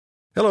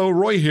Hello,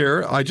 Roy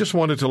here. I just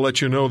wanted to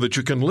let you know that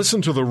you can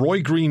listen to The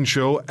Roy Green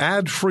Show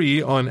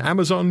ad-free on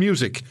Amazon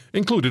Music,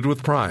 included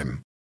with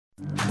Prime.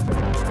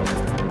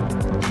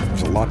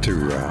 There's a lot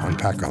to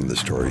unpack on this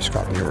story.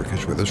 Scott Newark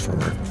is with us,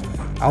 former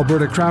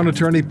Alberta Crown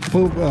Attorney,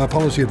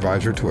 policy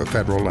advisor to a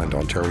federal and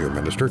Ontario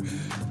minister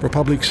for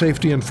public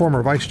safety and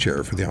former vice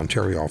chair for the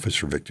Ontario Office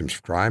for Victims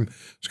of Crime.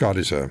 Scott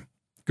is a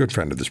good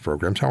friend of this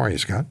program. How are you,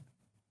 Scott?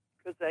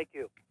 Good, thank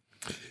you.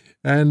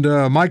 And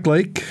Mike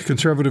Lake,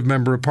 Conservative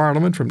Member of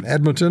Parliament from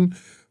Edmonton,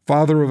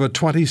 father of a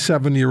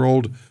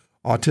 27-year-old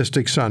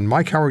autistic son.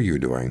 Mike, how are you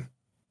doing?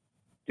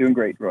 Doing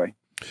great, Roy.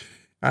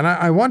 And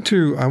I want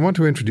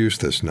to introduce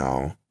this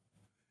now.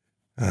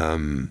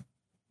 From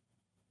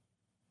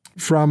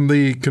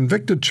the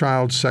convicted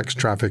child sex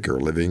trafficker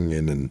living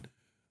in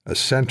a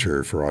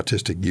center for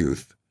autistic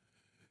youth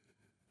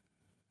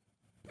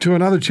to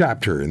another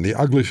chapter in the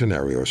ugly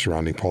scenario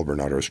surrounding Paul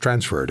Bernardo's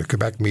transfer to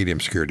Quebec medium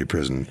security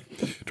prison,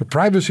 to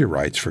privacy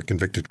rights for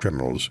convicted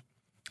criminals.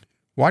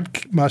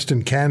 What must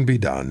and can be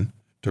done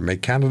to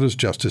make Canada's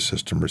justice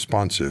system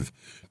responsive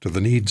to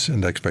the needs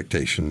and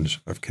expectations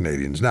of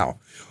Canadians? Now,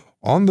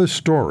 on this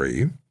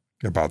story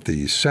about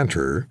the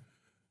center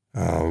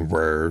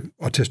where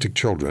autistic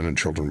children and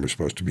children were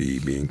supposed to be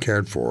being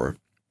cared for,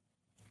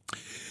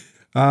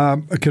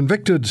 a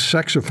convicted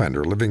sex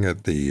offender living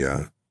at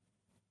the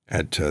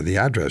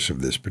address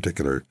of this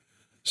particular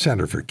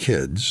center for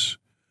kids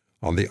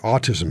on the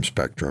autism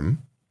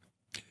spectrum,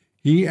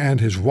 he and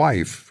his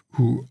wife,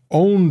 who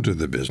owned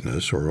the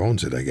business, or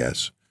owns it, I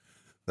guess,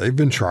 they've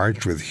been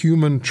charged with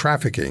human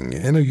trafficking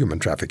in a human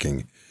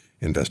trafficking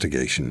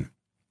investigation.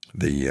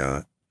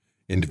 The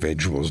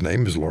individual's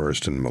name is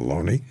Lauriston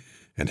Maloney,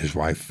 and his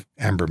wife,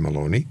 Amber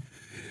Maloney.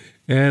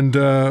 And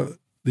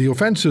the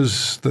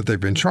offenses that they've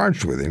been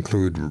charged with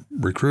include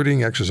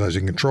recruiting,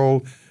 exercising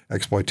control,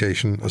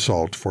 exploitation,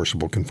 assault,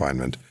 forcible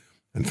confinement,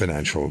 and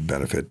financial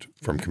benefit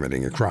from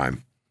committing a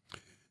crime.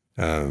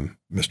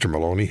 Mr.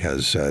 Maloney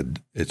has said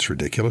it's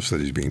ridiculous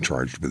that he's being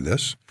charged with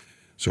this.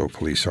 So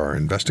police are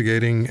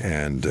investigating,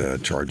 and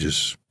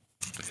charges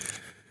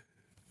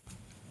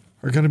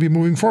are going to be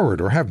moving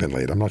forward, or have been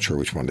laid. I'm not sure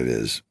which one it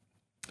is.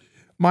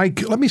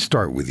 Mike, let me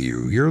start with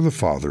you. You're the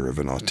father of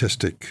an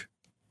autistic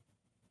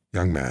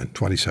young man,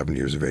 27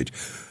 years of age.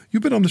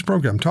 You've been on this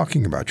program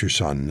talking about your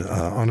son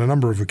on a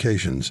number of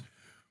occasions.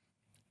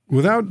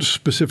 Without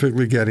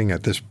specifically getting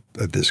at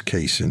this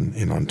case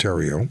in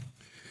Ontario,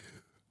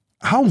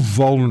 how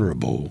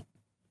vulnerable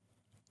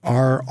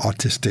are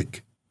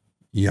autistic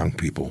young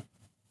people?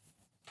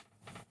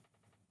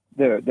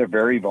 They're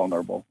very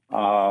vulnerable.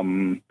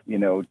 Jaden,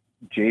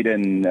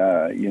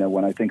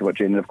 when I think about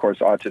Jaden, of course,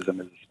 autism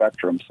is a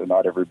spectrum, so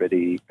not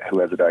everybody who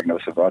has a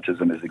diagnosis of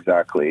autism is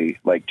exactly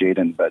like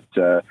Jaden, but,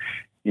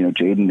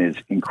 Jaden is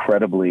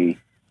incredibly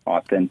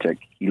authentic.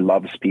 He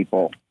loves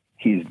people.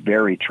 He's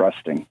very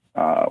trusting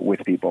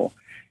with people.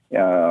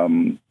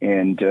 And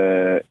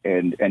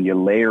you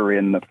layer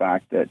in the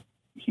fact that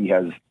he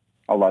has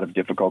a lot of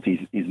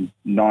difficulties. He's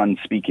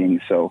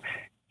non-speaking, so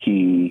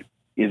he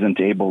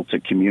isn't able to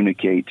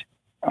communicate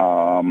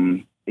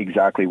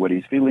exactly what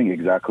he's feeling,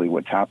 exactly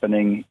what's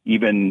happening,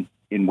 even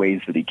in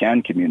ways that he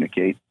can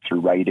communicate through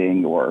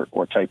writing or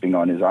typing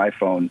on his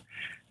iPhone.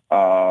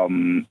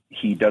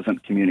 He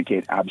doesn't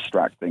communicate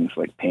abstract things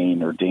like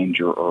pain or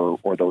danger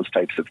or those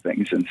types of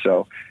things. And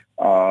so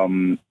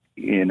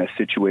in a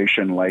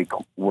situation like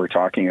we're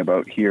talking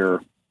about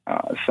here,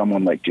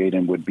 someone like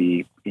Jaden would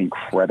be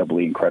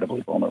incredibly,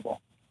 incredibly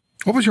vulnerable.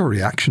 What was your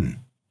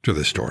reaction to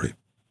this story?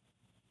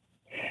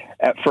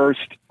 At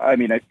first, I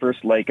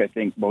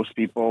think most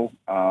people,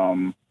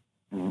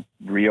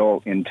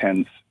 real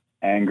intense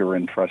anger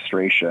and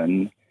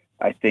frustration.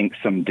 I think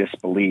some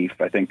disbelief.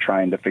 I think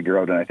trying to figure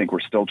out, and I think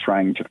we're still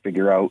trying to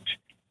figure out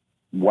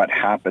what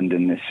happened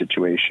in this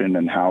situation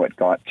and how it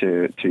got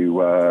to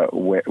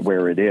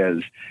where it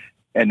is.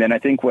 And then I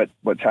think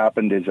what's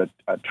happened is a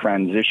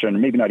transition,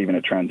 maybe not even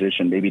a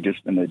transition, maybe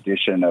just an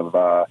addition of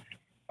a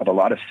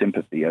lot of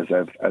sympathy as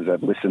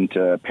I've listened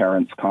to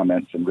parents'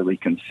 comments and really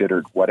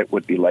considered what it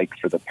would be like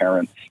for the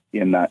parents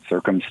in that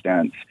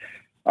circumstance.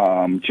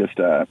 Just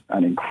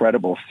an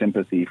incredible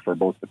sympathy for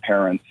both the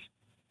parents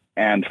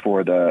and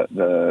for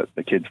the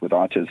kids with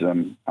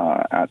autism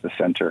at the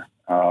center,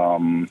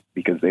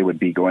 because they would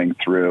be going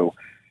through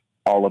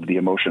all of the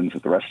emotions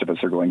that the rest of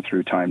us are going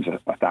through times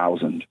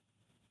 1,000.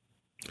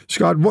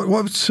 Scott,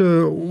 what's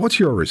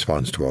your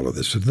response to all of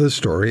this, to this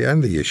story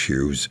and the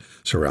issues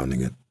surrounding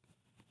it?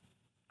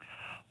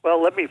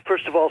 Well, let me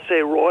first of all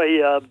say,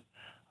 Roy,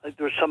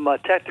 there's some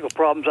technical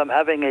problems. I'm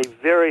having a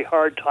very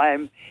hard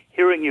time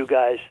hearing you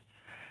guys.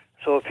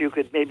 So if you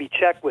could maybe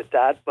check with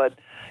that. But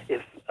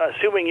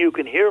assuming you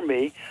can hear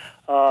me,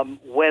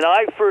 when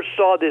I first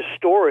saw this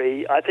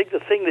story, I think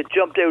the thing that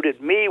jumped out at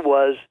me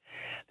was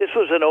this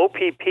was an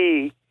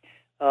OPP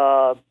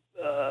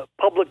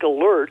public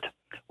alert,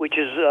 which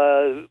is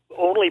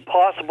only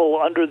possible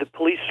under the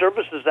Police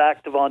Services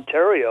Act of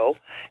Ontario,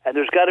 and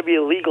there's got to be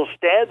a legal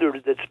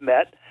standard that's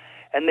met.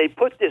 And they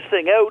put this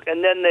thing out,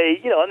 and then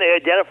they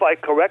identify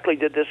correctly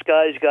that this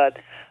guy's got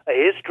a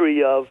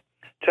history of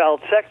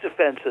child sex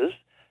offenses,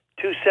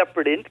 two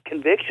separate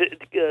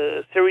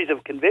series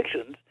of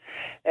convictions,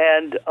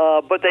 and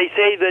but they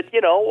say that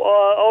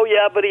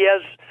but he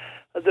has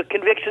the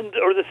convictions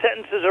or the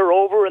sentences are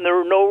over, and there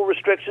are no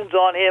restrictions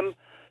on him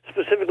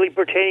specifically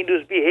pertaining to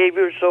his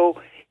behavior.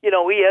 So he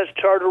has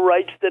charter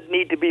rights that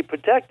need to be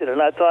protected.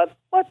 And I thought,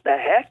 what the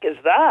heck is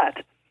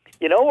that?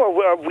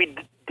 Or are we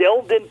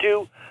delved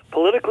into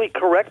politically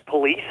correct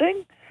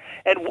policing?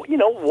 And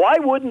why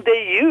wouldn't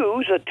they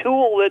use a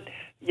tool that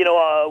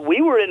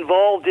we were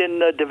involved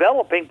in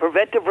developing,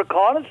 preventive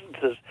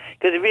reconnaissances?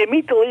 Because if you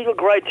meet the legal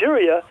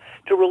criteria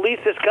to release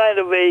this kind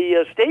of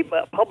a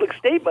public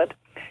statement,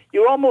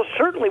 you almost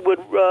certainly would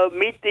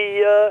meet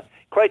the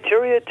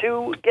criteria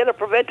to get a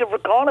preventive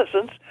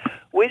reconnaissance,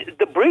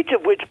 the breach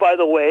of which, by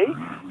the way,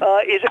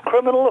 is a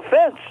criminal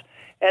offense.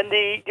 And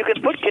you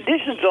can put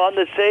conditions on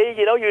that say,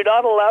 you're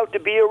not allowed to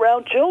be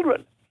around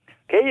children.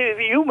 Okay,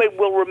 you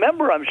will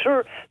remember, I'm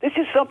sure, this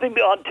is something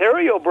that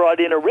Ontario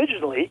brought in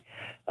originally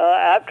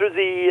after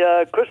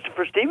the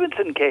Christopher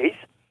Stevenson case,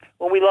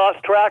 when we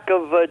lost track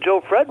of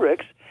Joe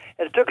Fredericks,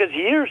 and it took us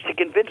years to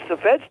convince the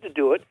feds to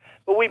do it.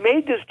 But we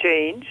made this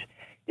changes.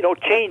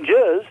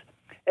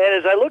 And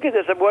as I look at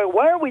this, I'm going,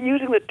 why are we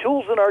using the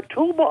tools in our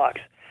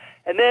toolbox?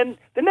 And then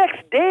the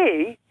next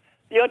day,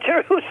 the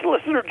Ontario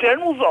Solicitor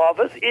General's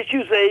office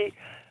issues a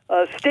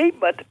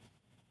statement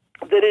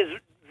that is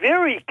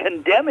very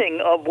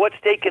condemning of what's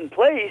taken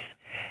place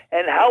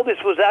and how this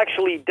was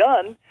actually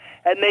done.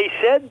 And they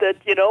said that,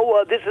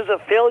 this is a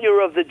failure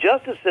of the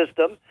justice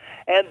system,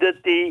 and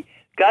that the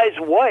guy's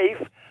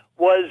wife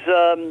was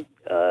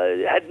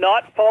had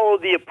not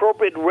followed the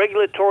appropriate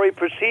regulatory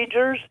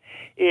procedures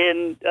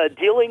in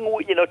dealing,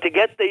 to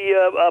get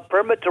the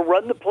permit to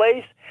run the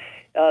place.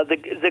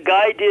 The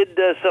guy did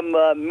some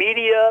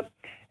media,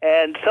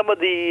 and some of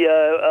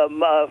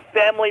the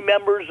family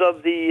members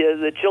of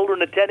the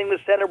children attending the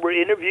center were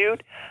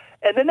interviewed.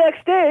 And the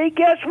next day,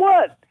 guess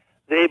what?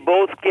 They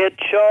both get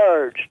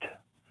charged.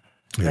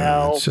 Yeah,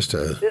 now, it's just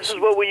this is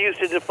what we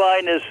used to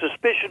define as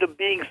suspicion of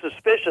being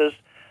suspicious.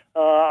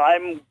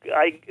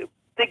 I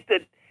think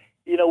that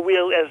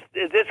we'll, as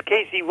this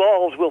case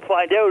evolves, we'll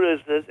find out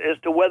as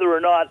to whether or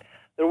not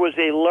there was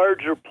a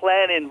larger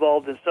plan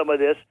involved in some of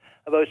this,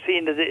 about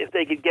seeing that if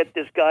they could get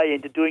this guy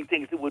into doing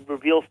things that would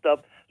reveal stuff,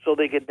 so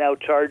they could now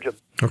charge him.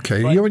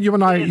 Okay, you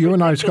and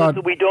I,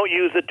 Scott. We don't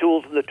use the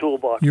tools in the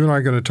toolbox. You and I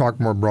are going to talk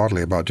more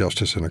broadly about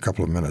justice in a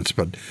couple of minutes,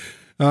 but.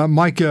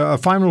 Mike, a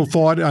final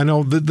thought. I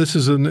know that this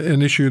is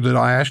an issue that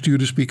I asked you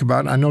to speak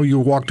about. I know you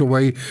walked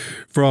away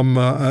from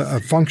a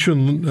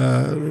function,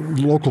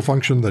 local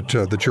function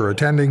that you're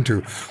attending,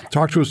 to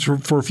talk to us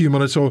for a few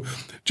minutes. So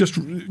just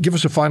give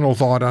us a final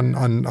thought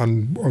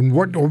on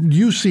what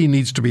you see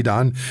needs to be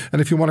done. And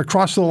if you want to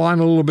cross the line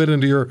a little bit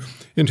into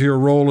your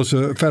role as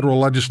a federal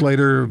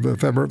legislator, a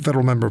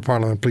federal member of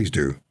parliament, please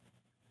do.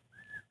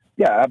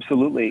 Yeah,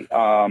 absolutely.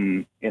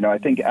 I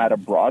think at a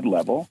broad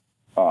level,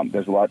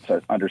 there's a lot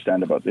to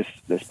understand about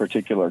this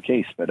particular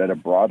case, but at a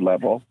broad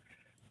level,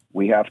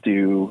 we have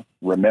to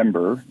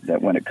remember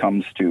that when it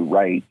comes to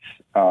rights,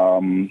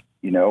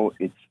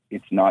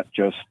 it's not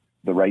just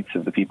the rights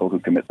of the people who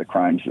commit the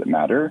crimes that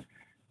matter.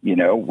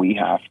 We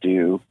have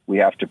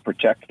to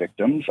protect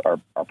victims.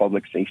 Our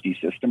public safety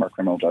system, our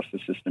criminal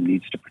justice system,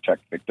 needs to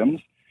protect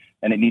victims,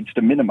 and it needs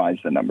to minimize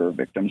the number of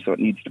victims. So it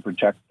needs to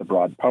protect the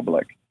broad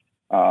public,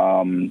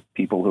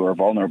 people who are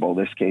vulnerable.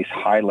 This case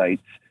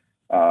highlights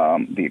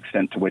the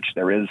extent to which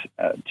there is,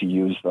 to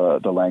use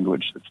the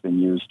language that's been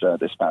used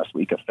this past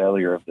week, a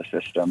failure of the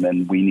system.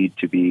 And we need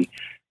to be,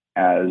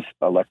 as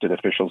elected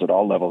officials at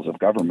all levels of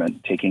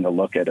government, taking a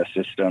look at a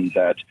system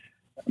that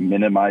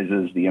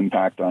minimizes the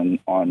impact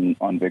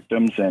on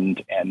victims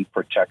and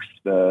protects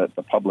the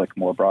public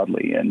more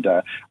broadly. And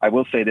I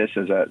will say this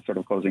as a sort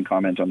of closing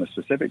comment on the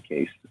specific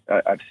case.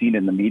 I've seen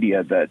in the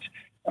media that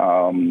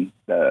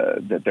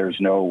that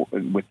there's no,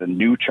 with the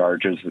new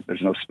charges, that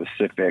there's no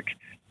specific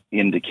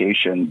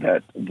indication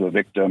that the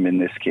victim in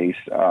this case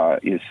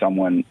is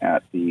someone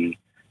at the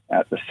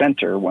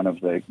center, one of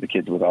the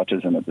kids with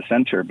autism at the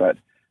center. But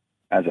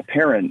as a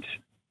parent,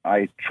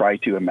 I try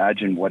to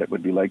imagine what it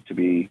would be like to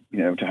be,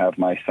 to have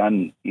my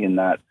son in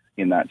that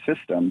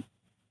system.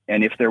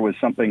 And if there was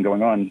something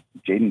going on,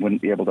 Jaden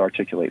wouldn't be able to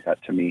articulate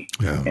that to me.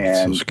 Yeah,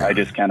 and so I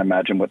just can't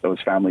imagine what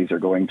those families are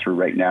going through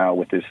right now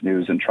with this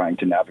news and trying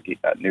to navigate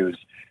that news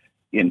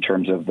in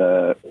terms of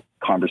the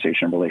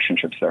conversation and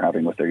relationships they're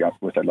having with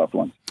their loved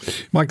ones.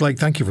 Mike Lake,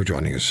 thank you for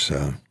joining us.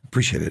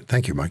 Appreciate it.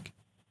 Thank you, Mike.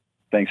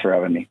 Thanks for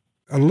having me.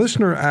 A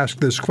listener asked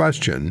this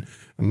question.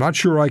 I'm not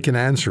sure I can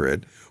answer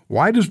it.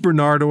 Why does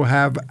Bernardo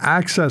have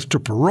access to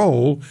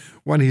parole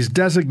when he's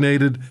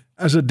designated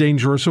as a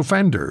dangerous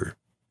offender?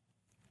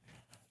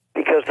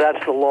 Because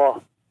that's the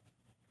law.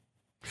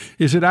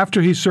 Is it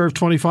after he served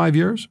 25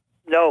 years?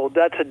 No,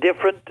 that's a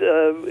different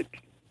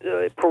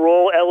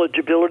parole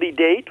eligibility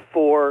date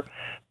for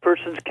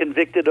persons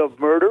convicted of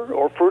murder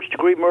or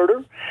first-degree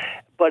murder.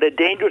 But a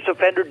dangerous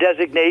offender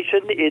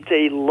designation, it's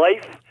a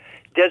life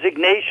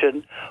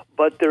designation,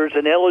 but there's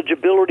an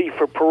eligibility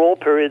for parole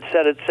period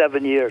set at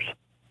 7 years.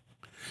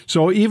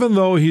 So even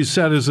though he's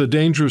set as a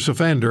dangerous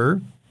offender,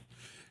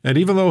 and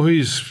even though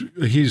he's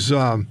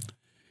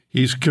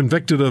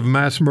convicted of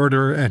mass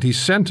murder and he's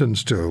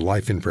sentenced to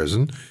life in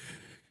prison,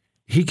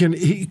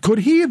 could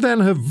he then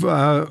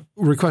have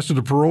requested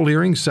a parole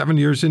hearing 7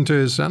 years into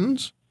his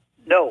sentence?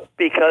 No,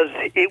 because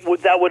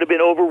that would have been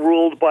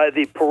overruled by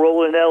the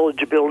parole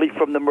ineligibility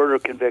from the murder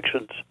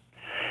convictions.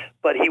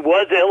 But he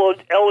was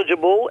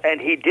eligible, and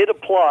he did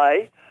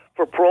apply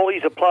for parole.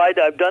 He's applied.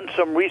 I've done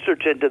some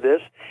research into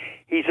this.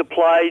 He's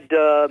applied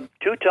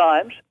 2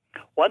 times,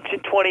 once in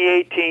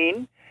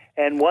 2018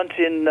 and once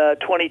in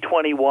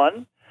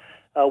 2021,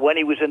 when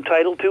he was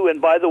entitled to.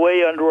 And by the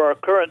way, under our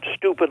current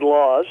stupid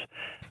laws,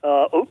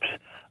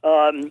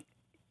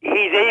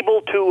 he's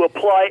able to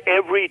apply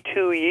every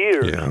 2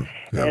 years. Yeah.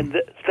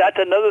 And that's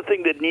another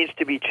thing that needs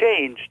to be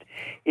changed,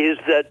 is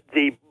that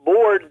the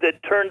board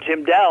that turns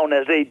him down,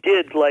 as they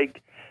did, like,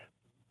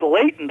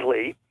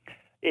 blatantly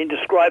in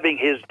describing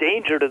his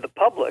danger to the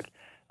public,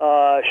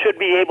 should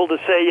be able to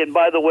say, and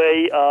by the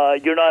way,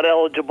 you're not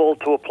eligible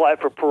to apply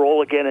for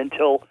parole again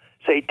until,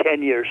 say,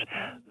 10 years.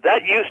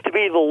 That used to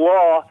be the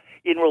law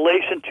in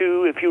relation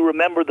to, if you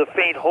remember, the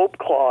faint hope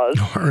clause.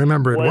 I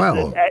remember it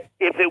well.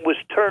 If it was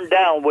turned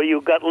down, where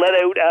you got let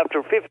out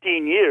after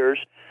 15 years,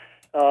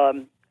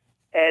 and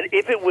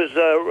if it was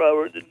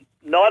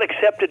not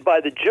accepted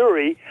by the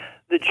jury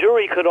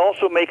could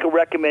also make a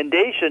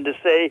recommendation to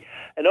say,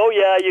 and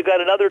you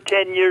got another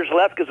 10 years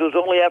left because it was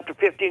only after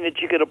 15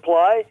 that you could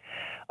apply.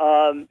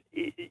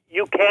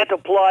 You can't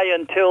apply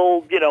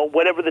until,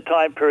 whatever the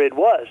time period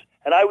was.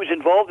 And I was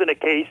involved in a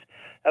case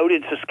out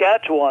in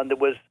Saskatchewan that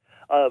was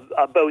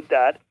about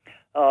that.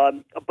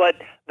 But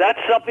that's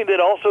something that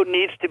also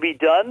needs to be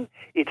done.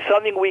 It's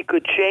something we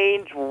could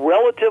change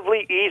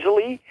relatively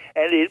easily,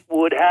 and it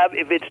would have,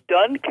 if it's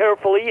done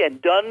carefully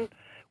and done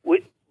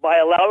by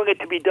allowing it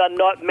to be done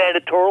not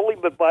mandatorily,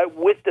 but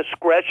with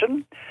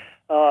discretion.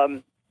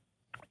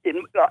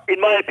 In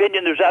my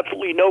opinion, there's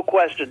absolutely no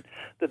question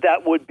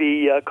that would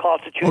be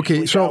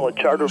constitutionally valid,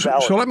 charter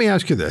valid. So let me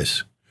ask you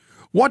this.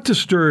 What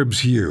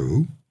disturbs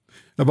you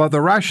about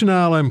the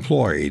rationale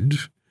employed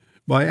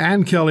by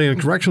Ann Kelly and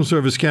Correctional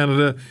Service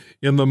Canada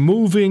in the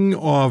moving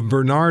of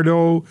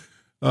Bernardo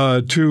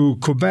to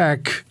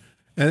Quebec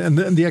and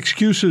the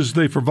excuses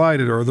they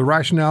provided, or the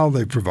rationale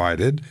they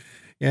provided?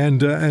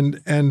 And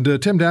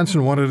Tim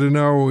Danson wanted to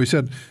know, he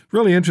said,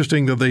 really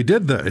interesting that they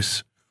did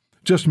this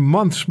just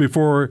months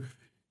before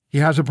he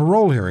has a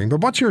parole hearing.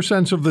 But what's your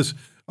sense of this,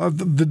 of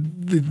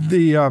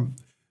the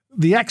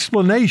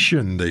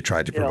explanation they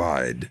tried to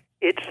provide?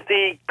 It's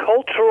the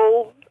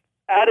cultural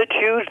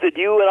attitudes that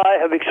you and I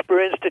have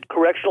experienced at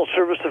Correctional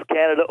Service of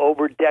Canada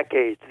over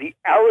decades. The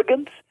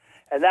arrogance,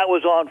 and that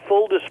was on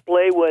full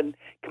display when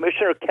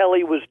Commissioner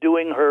Kelly was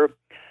doing her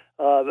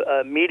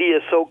media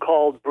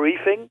so-called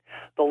briefing.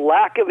 The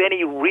lack of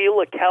any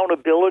real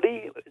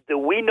accountability, the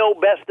we know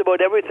best about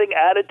everything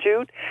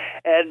attitude.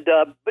 And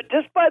but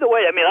just by the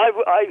way, I mean,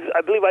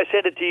 I believe I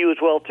sent it to you as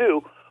well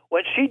too.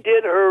 When she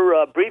did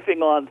her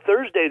briefing on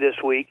Thursday this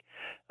week,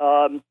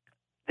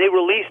 they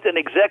released an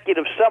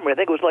executive summary. I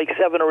think it was like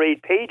 7 or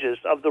 8 pages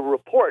of the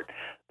report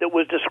that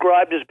was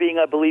described as being,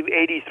 I believe,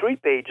 83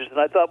 pages. And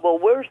I thought, well,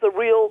 where's the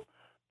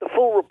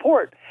full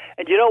report?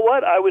 And you know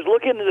what? I was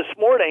looking this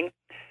morning,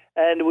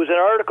 and it was an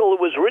article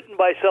that was written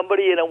by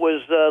somebody, and it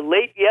was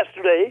late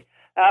yesterday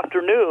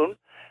afternoon,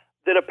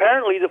 that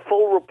apparently the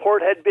full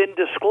report had been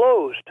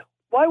disclosed.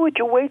 Why would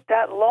you wait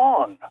that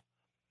long?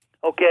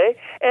 Okay?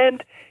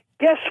 And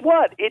guess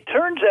what? It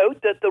turns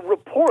out that the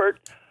report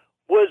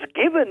was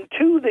given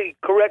to the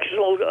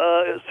correctional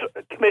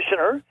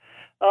commissioner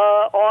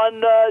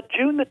on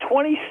June the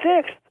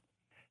 26th.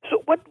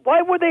 So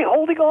why were they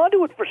holding on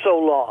to it for so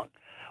long?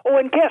 Oh,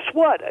 and guess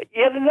what?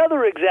 Yet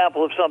another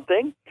example of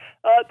something.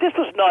 This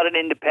was not an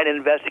independent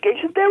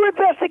investigation. They were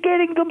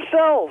investigating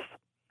themselves.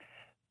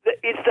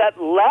 It's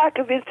that lack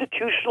of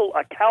institutional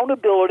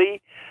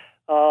accountability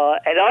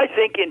and I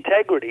think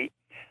integrity.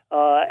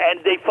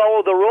 And they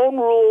follow their own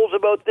rules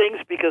about things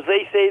because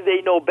they say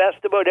they know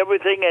best about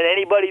everything, and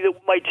anybody that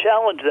might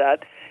challenge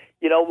that,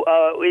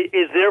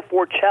 is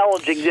therefore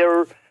challenging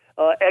their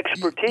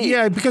expertise.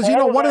 Yeah, because,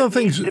 one of the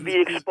things to be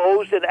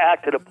exposed and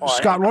acted upon.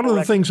 Scott, one of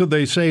the things that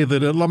they say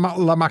that at La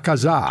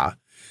Macazah,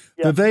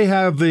 that they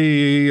have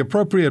the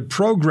appropriate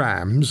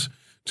programs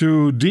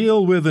to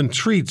deal with and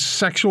treat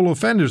sexual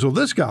offenders. Well,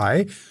 this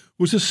guy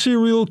was a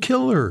serial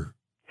killer.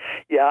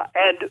 Yeah,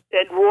 and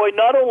Roy,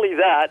 not only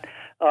that,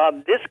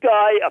 this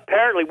guy,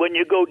 apparently, when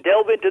you go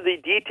delve into the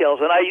details,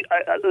 and I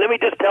let me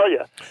just tell you,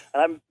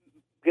 I'm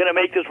going to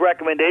make this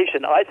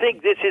recommendation. I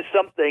think this is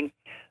something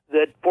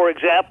that, for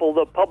example,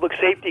 the Public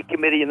Safety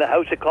Committee in the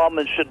House of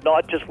Commons should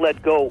not just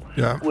let go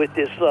with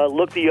this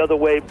look the other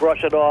way,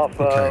 brush it off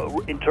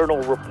internal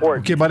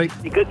report. Okay, buddy.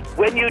 Because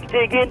when you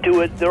dig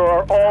into it, there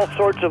are all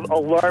sorts of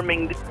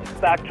alarming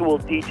factual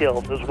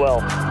details as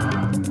well.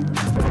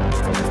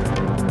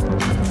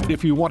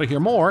 If you want to hear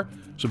more,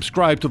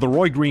 subscribe to The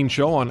Roy Green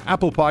Show on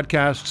Apple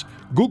Podcasts,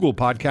 Google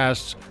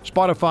Podcasts,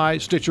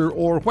 Spotify, Stitcher,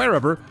 or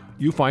wherever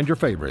you find your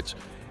favorites.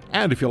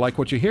 And if you like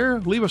what you hear,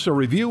 leave us a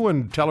review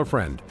and tell a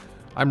friend.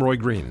 I'm Roy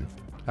Green.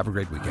 Have a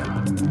great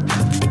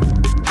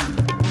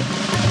weekend.